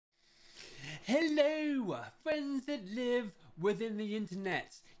Hello, friends that live within the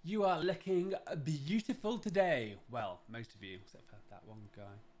internet. You are looking beautiful today. Well, most of you, except for that one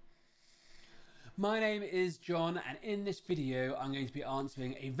guy. My name is John, and in this video, I'm going to be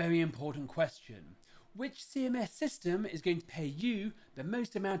answering a very important question. Which CMS system is going to pay you the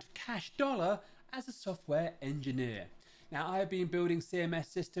most amount of cash dollar as a software engineer? Now, I have been building CMS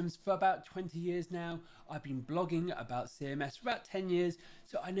systems for about 20 years now. I've been blogging about CMS for about 10 years,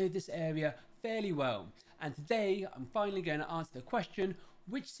 so I know this area fairly well. And today, I'm finally going to answer the question,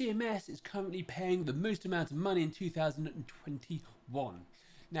 which CMS is currently paying the most amount of money in 2021?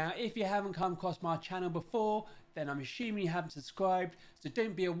 Now, if you haven't come across my channel before, then I'm assuming you haven't subscribed, so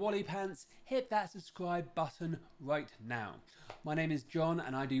don't be a wally pants, hit that subscribe button right now. My name is John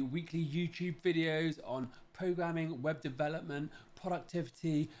and I do weekly YouTube videos on programming, web development,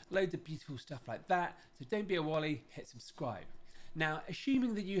 productivity, loads of beautiful stuff like that, so don't be a wally, hit subscribe. Now,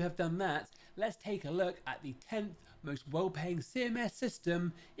 assuming that you have done that, let's take a look at the 10th most well-paying CMS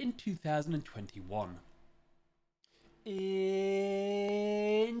system in 2021.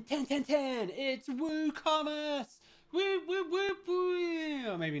 In 10, it's WooCommerce! Woo, woo, woo,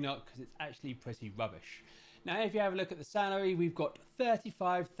 woo! Or maybe not, because it's actually pretty rubbish. Now, if you have a look at the salary, we've got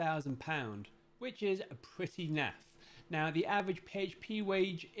 £35,000, which is pretty naff. Now, the average PHP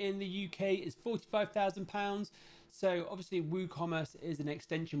wage in the UK is £45,000. So obviously WooCommerce is an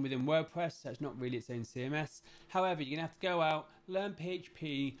extension within WordPress, so it's not really its own CMS. However, you're gonna have to go out, learn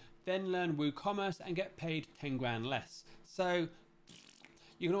PHP, then learn WooCommerce and get paid 10 grand less. So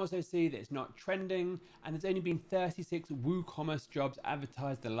you can also see that it's not trending, and there's only been 36 WooCommerce jobs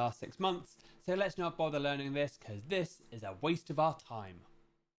advertised the last 6 months. So let's not bother learning this, because this is a waste of our time.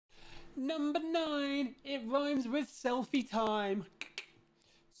 Number 9, it rhymes with selfie time.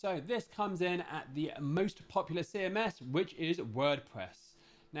 So this comes in at the most popular CMS, which is WordPress.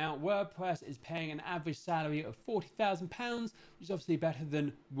 Now, WordPress is paying an average salary of £40,000, which is obviously better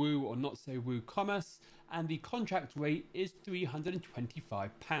than Woo or not so WooCommerce, and the contract rate is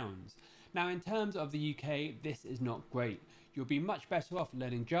 £325. Now, in terms of the UK, this is not great. You'll be much better off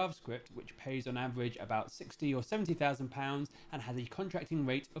learning JavaScript, which pays on average about £60,000 or £70,000 and has a contracting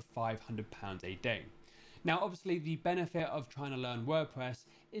rate of £500 a day. Now, obviously, the benefit of trying to learn WordPress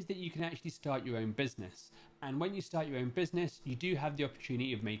is that you can actually start your own business. And when you start your own business, you do have the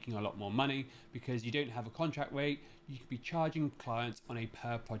opportunity of making a lot more money because you don't have a contract rate. You could be charging clients on a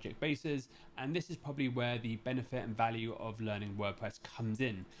per project basis. And this is probably where the benefit and value of learning WordPress comes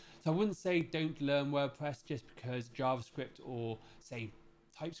in. So I wouldn't say don't learn WordPress just because JavaScript or say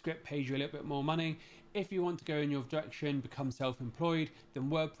TypeScript pays you a little bit more money. If you want to go in your direction, become self-employed, then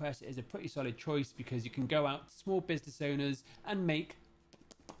WordPress is a pretty solid choice because you can go out to small business owners and make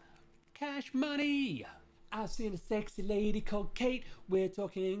cash money. I've seen a sexy lady called Kate. We're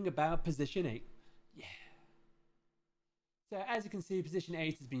talking about position 8. Yeah. So as you can see, position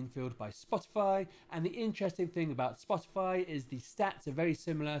 8 has been filled by Spotify, and the interesting thing about Spotify is the stats are very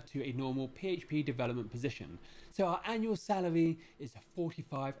similar to a normal PHP development position. So our annual salary is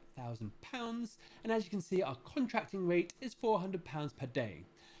 £45,000, and as you can see, our contracting rate is £400 per day.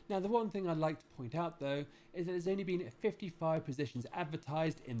 Now, the one thing I'd like to point out though is that there's only been 55 positions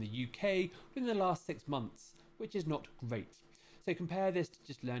advertised in the UK within the last 6 months, which is not great. So compare this to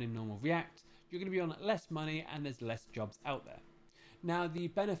just learning normal React, you're going to be on less money and there's less jobs out there. Now, the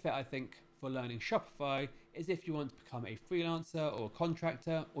benefit I think for learning Shopify is if you want to become a freelancer or a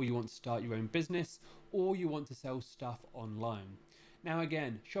contractor, or you want to start your own business, or you want to sell stuff online. Now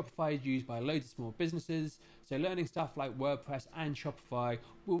again, Shopify is used by loads of small businesses, so learning stuff like WordPress and Shopify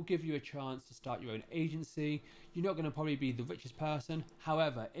will give you a chance to start your own agency. You're not going to probably be the richest person.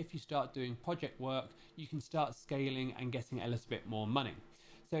 However, if you start doing project work, you can start scaling and getting a little bit more money.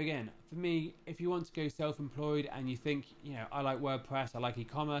 So again, for me, if you want to go self-employed and you think, you know, I like WordPress, I like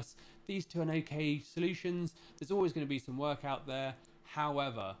e-commerce, these two are okay solutions. There's always going to be some work out there.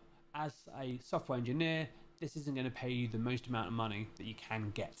 However, as a software engineer, this isn't going to pay you the most amount of money that you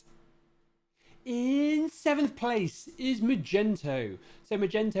can get. In 7th place is Magento. So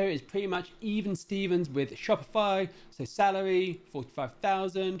Magento is pretty much even Stevens with Shopify. So salary,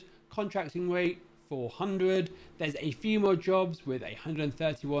 45,000, contracting rate, 400. There's a few more jobs with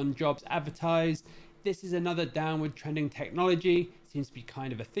 131 jobs advertised. This is another downward trending technology. Seems to be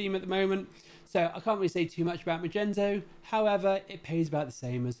kind of a theme at the moment. So I can't really say too much about Magento. However, it pays about the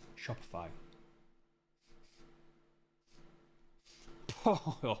same as Shopify.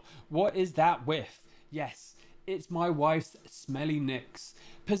 Oh, what is that whiff? Yes, it's my wife's smelly nicks.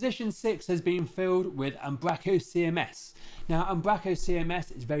 Position 6 has been filled with Umbraco CMS. Now, Umbraco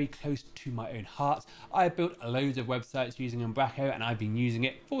CMS is very close to my own heart. I've built loads of websites using Umbraco and I've been using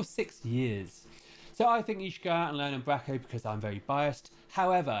it for 6 years. So I think you should go out and learn Umbraco because I'm very biased.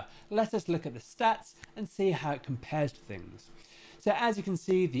 However, let us look at the stats and see how it compares to things. So as you can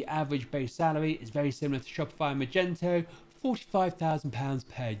see, the average base salary is very similar to Shopify and Magento, £45,000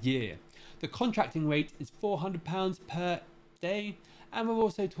 per year. The contracting rate is £400 per day, and we're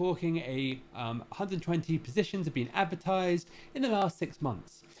also talking 120 positions have been advertised in the last 6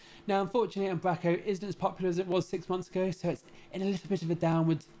 months. Now, unfortunately, Umbraco isn't as popular as it was 6 months ago, so it's in a little bit of a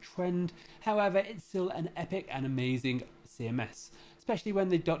downward trend. However, it's still an epic and amazing CMS, especially when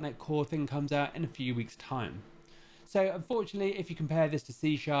the .NET Core thing comes out in a few weeks' time. So unfortunately, if you compare this to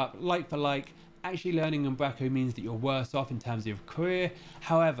C#, like for like, actually learning Umbraco means that you're worse off in terms of your career.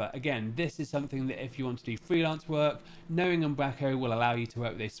 However, again, this is something that if you want to do freelance work, knowing Umbraco will allow you to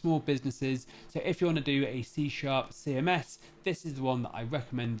work with those small businesses. So if you want to do a C# CMS, this is the one that I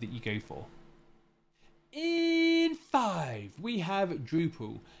recommend that you go for. In 5, we have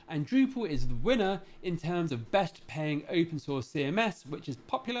Drupal, and Drupal is the winner in terms of best paying open source CMS, which is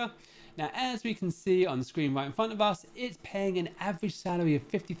popular. Now, as we can see on the screen right in front of us, it's paying an average salary of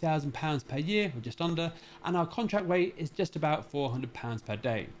 £50,000 per year, or just under, and our contract rate is just about £400 per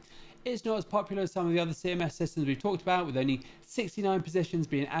day. It's not as popular as some of the other CMS systems we've talked about, with only 69 positions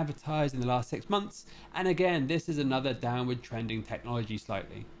being advertised in the last 6 months. And again, this is another downward trending technology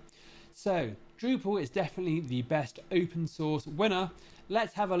slightly. So Drupal is definitely the best open source winner.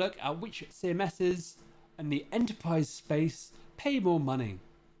 Let's have a look at which CMSs in the enterprise space pay more money.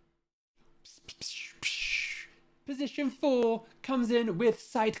 Position 4 comes in with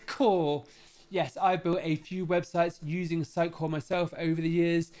Sitecore. Yes, I've built a few websites using Sitecore myself over the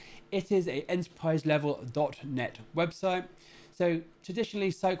years. It is an enterprise level .NET website. So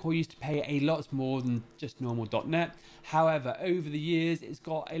traditionally, Sitecore used to pay a lot more than just normal .NET. However, over the years, it's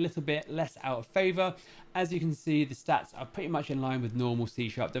got a little bit less out of favor. As you can see, the stats are pretty much in line with normal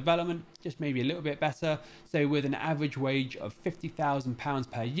C# development, just maybe a little bit better. So with an average wage of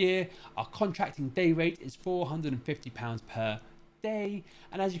 £50,000 per year, our contracting day rate is £450 per day.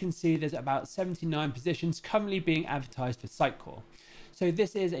 And as you can see, there's about 79 positions currently being advertised for Sitecore. So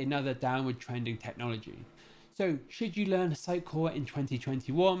this is another downward trending technology. So should you learn Sitecore in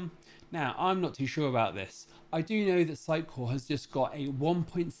 2021? Now, I'm not too sure about this. I do know that Sitecore has just got a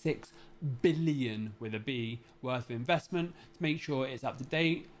 1.6 billion with a B worth of investment to make sure it's up to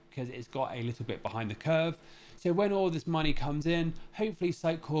date, because it's got a little bit behind the curve. So when all this money comes in, hopefully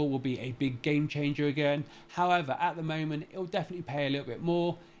Sitecore will be a big game changer again. However, at the moment, it'll definitely pay a little bit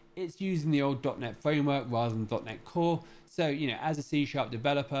more. It's using the old .NET framework rather than .NET Core. So, as a C#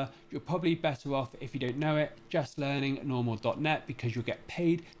 developer, you're probably better off, if you don't know it, just learning normal .NET, because you'll get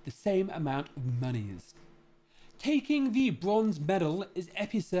paid the same amount of monies. Taking the bronze medal is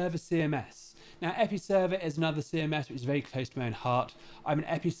Episerver CMS. Now, Episerver is another CMS which is very close to my own heart. I'm an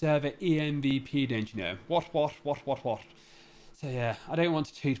Episerver EMVP, don't you know? What? So yeah, I don't want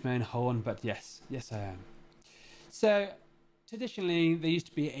to toot my own horn, but yes I am. So traditionally, there used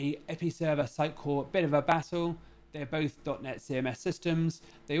to be a Episerver Sitecore bit of a battle. They're both .NET CMS systems.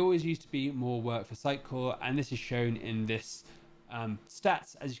 They always used to be more work for Sitecore, and this is shown in this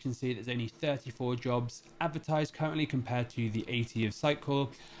stats. As you can see, there's only 34 jobs advertised currently compared to the 80 of Sitecore.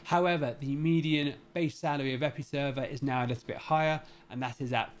 However, the median base salary of Episerver is now a little bit higher, and that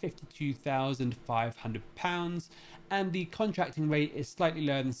is at £52,500. And the contracting rate is slightly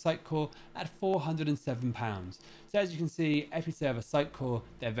lower than Sitecore at £407. So as you can see, Episerver, Sitecore,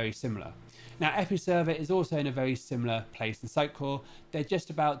 they're very similar. Now, Episerver is also in a very similar place than Sitecore. They're just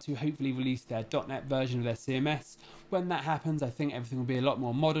about to hopefully release their .NET version of their CMS. When that happens, I think everything will be a lot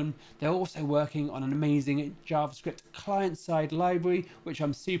more modern. They're also working on an amazing JavaScript client-side library, which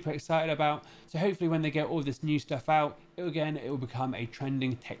I'm super excited about. So hopefully when they get all this new stuff out, it will become a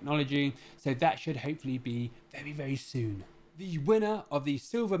trending technology. So that should hopefully be very, very soon. The winner of the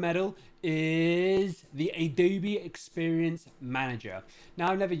silver medal is the Adobe Experience Manager.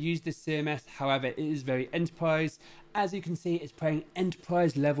 Now, I've never used this CMS, however, it is very enterprise. As you can see, it's paying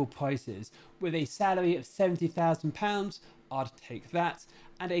enterprise level prices with a salary of £70,000. I'd take that,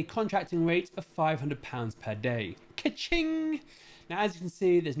 and a contracting rate of £500 per day. Ka-ching! Now, as you can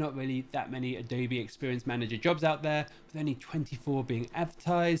see, there's not really that many Adobe Experience Manager jobs out there, with only 24 being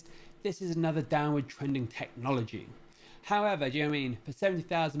advertised. This is another downward trending technology. However, do you know what I mean? For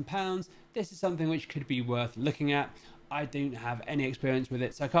 £70,000, this is something which could be worth looking at. I don't have any experience with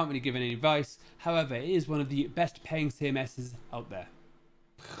it, so I can't really give any advice. However, it is one of the best paying CMSs out there.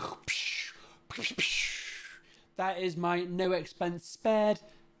 that is my no expense spared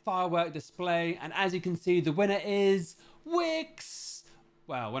firework display. And as you can see, the winner is Wix.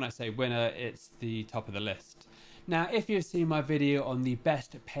 Well, when I say winner, it's the top of the list. Now, if you've seen my video on the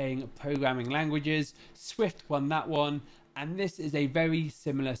best paying programming languages, Swift won that one, and this is a very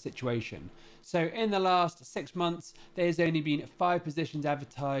similar situation. So in the last 6 months, there's only been 5 positions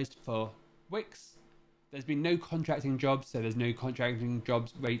advertised for Wix. There's been no contracting jobs, so there's no contracting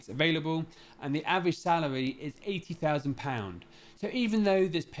jobs rates available, and the average salary is £80,000. So even though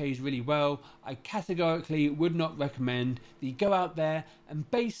this pays really well, I categorically would not recommend that you go out there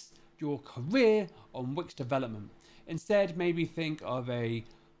and base your career on Wix development. Instead, maybe think of a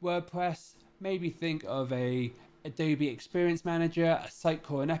WordPress, maybe think of a Adobe Experience Manager, a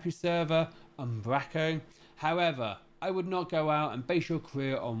Sitecore and Episerver, Umbraco. However, I would not go out and base your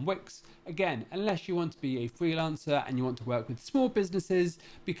career on Wix, again, unless you want to be a freelancer and you want to work with small businesses,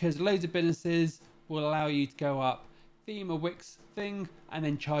 because loads of businesses will allow you to go up, theme a Wix thing, and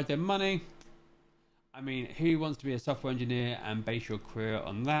then charge them money. I mean, who wants to be a software engineer and base your career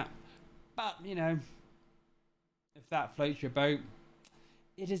on that? But, you know, if that floats your boat,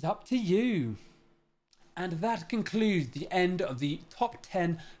 it is up to you. And that concludes the end of the top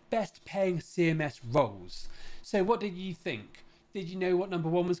 10 best paying CMS roles. So what did you think? Did you know what number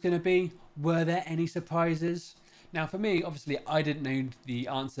 1 was going to be? Were there any surprises? Now for me, obviously I didn't know the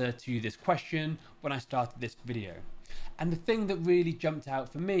answer to this question when I started this video. And the thing that really jumped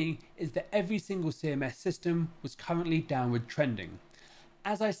out for me is that every single CMS system was currently downward trending.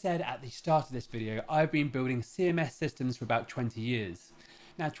 As I said at the start of this video, I've been building CMS systems for about 20 years.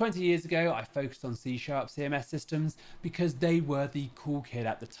 Now 20 years ago, I focused on C# CMS systems because they were the cool kid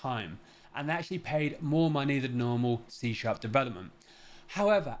at the time, and they actually paid more money than normal C# development.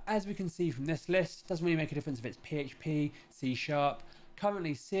 However, as we can see from this list, it doesn't really make a difference if it's PHP, C#.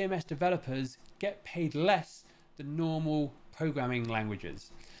 Currently, CMS developers get paid less than normal programming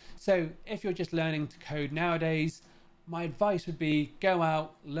languages. So if you're just learning to code nowadays, my advice would be go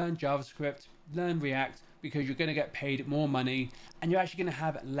out, learn JavaScript, learn React, because you're going to get paid more money and you're actually going to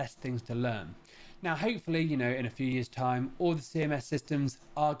have less things to learn. Now, hopefully, you know, in a few years' time, all the CMS systems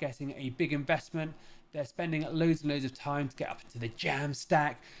are getting a big investment. They're spending loads and loads of time to get up to the jam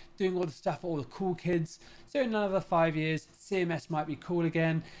stack, doing all the stuff for all the cool kids. So in another 5 years, CMS might be cool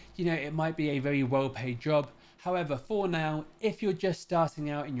again. You know, it might be a very well-paid job. However, for now, if you're just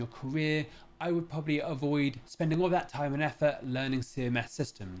starting out in your career, I would probably avoid spending all that time and effort learning CMS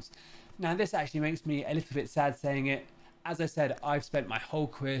systems. Now, this actually makes me a little bit sad saying it. As I said, I've spent my whole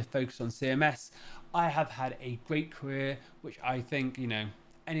career focused on CMS. I have had a great career, which I think, you know,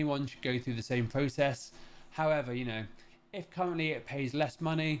 anyone should go through the same process. However, you know, if currently it pays less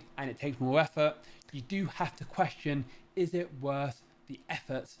money and it takes more effort, you do have to question, is it worth the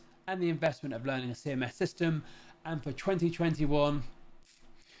effort and the investment of learning a CMS system? And for 2021,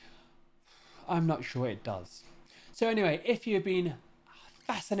 I'm not sure it does. So anyway, if you've been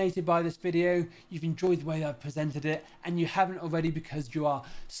fascinated by this video, you've enjoyed the way that I've presented it, and you haven't already because you are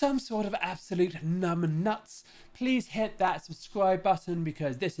some sort of absolute numb nuts, please hit that subscribe button,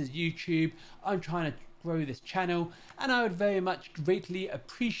 because this is YouTube. I'm trying to grow this channel and I would very much greatly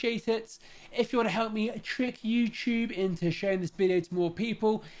appreciate it. If you want to help me trick YouTube into sharing this video to more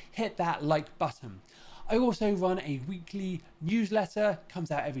people, hit that like button. I also run a weekly newsletter,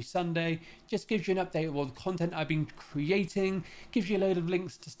 comes out every Sunday, just gives you an update of all the content I've been creating, gives you a load of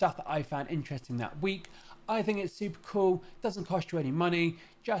links to stuff that I found interesting that week. I think it's super cool, doesn't cost you any money,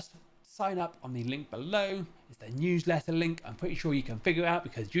 just sign up on the link below. It's the newsletter link. I'm pretty sure you can figure it out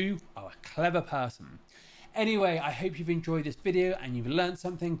because you are a clever person. Anyway, I hope you've enjoyed this video and you've learned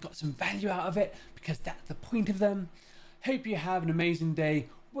something, got some value out of it, because that's the point of them. Hope you have an amazing day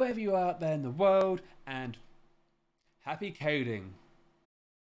wherever you are out there in the world, and happy coding.